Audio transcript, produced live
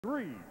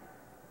3,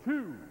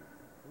 2,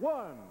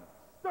 1,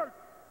 start!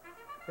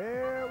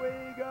 Here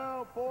we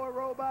go. 4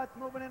 robots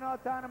moving in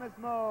autonomous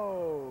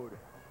mode.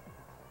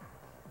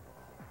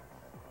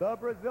 The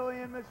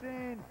Brazilian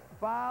machine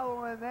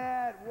following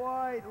that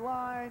white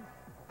line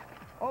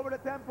over the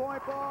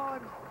 10-point ball.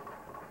 And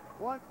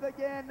once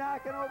again,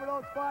 knocking over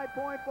those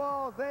 5-point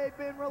balls. They've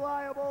been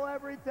reliable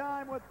every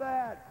time with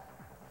that.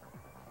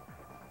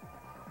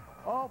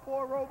 All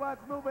 4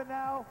 robots moving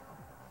now.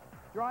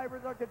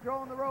 Drivers are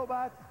controlling the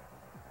robots.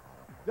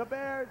 The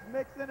Bears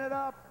mixing it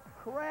up,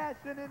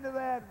 crashing into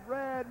that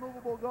red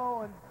movable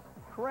goal and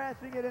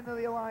crashing it into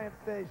the Alliance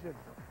station.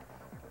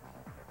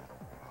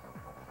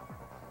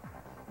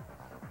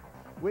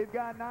 We've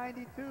got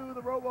 92,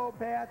 the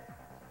RoboPats,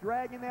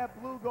 dragging that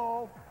blue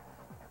goal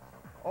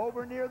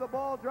over near the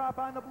ball drop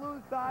on the blue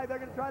side. They're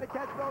going to try to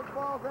catch those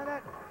balls in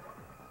it.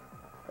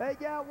 They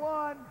got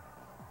one.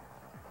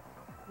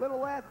 Little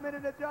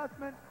last-minute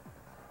adjustment.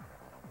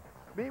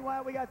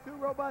 Meanwhile, we got 2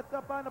 robots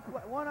up on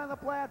one on the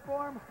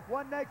platform,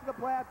 one next to the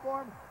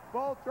platform,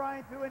 both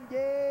trying to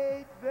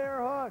engage their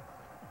hooks.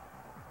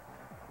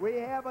 We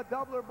have a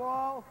doubler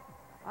ball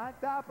on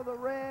top of the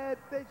red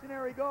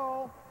stationary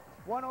goal.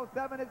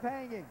 107 is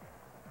hanging.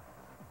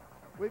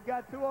 We've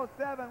got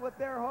 207 with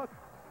their hook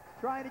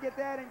trying to get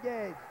that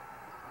engaged.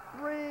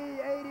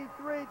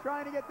 383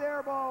 trying to get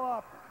their ball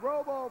up.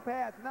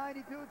 RoboPats,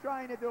 92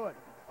 trying to do it.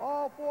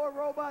 All 4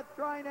 robots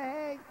trying to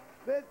hang.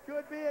 This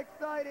could be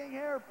exciting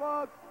here,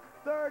 folks.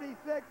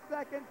 36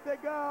 seconds to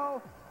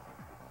go.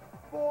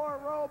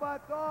 4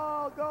 robots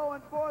all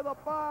going for the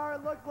bar.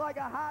 It looks like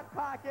a hot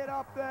pocket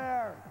up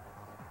there.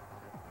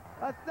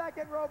 A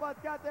second robot's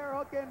got their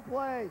hook in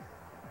place.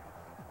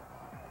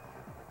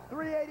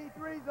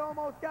 383's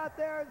almost got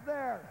theirs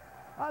there.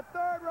 A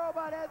third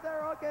robot has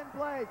their hook in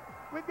place.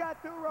 We've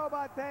got 2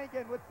 robots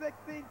hanging with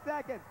 16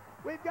 seconds.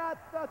 We've got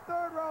the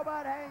third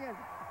robot hanging.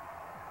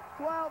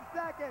 12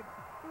 seconds.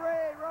 3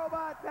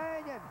 robots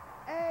hanging.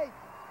 8,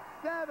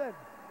 7,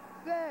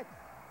 6,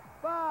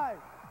 5,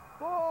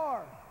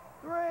 4,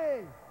 3,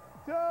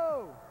 2,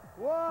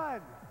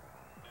 1.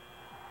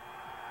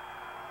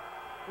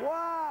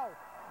 Wow!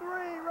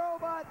 3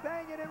 robots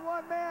hanging in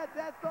 1 match.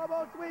 That's the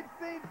most we've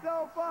seen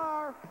so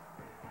far.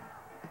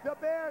 The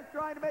Bears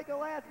trying to make a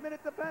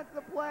last-minute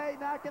defensive play,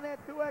 knocking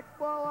that 2X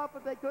ball off,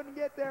 but they couldn't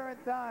get there in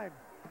time.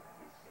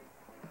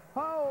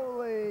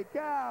 Holy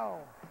cow!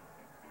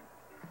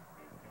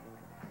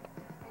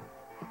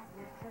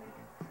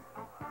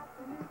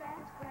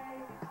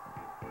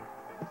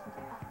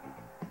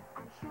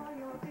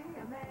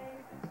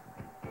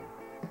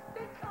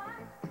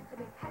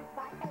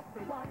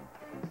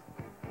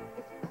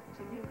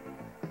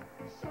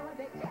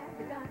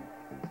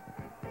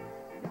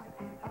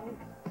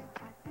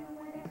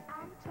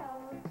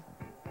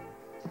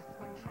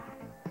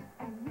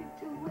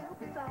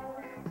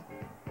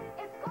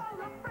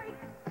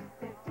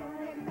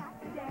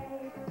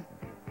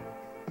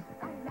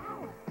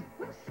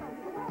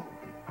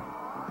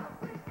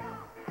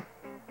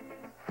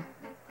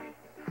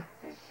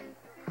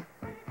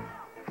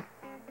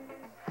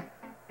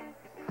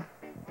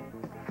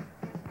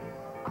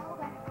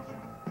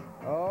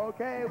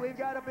 Okay, we've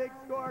got a big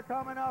score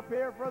coming up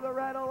here for the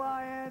Red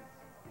Alliance.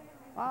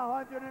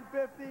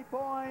 150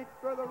 points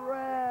for the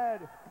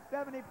red,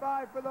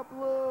 75 for the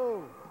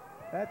blue.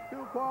 That's 2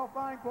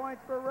 qualifying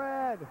points for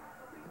red.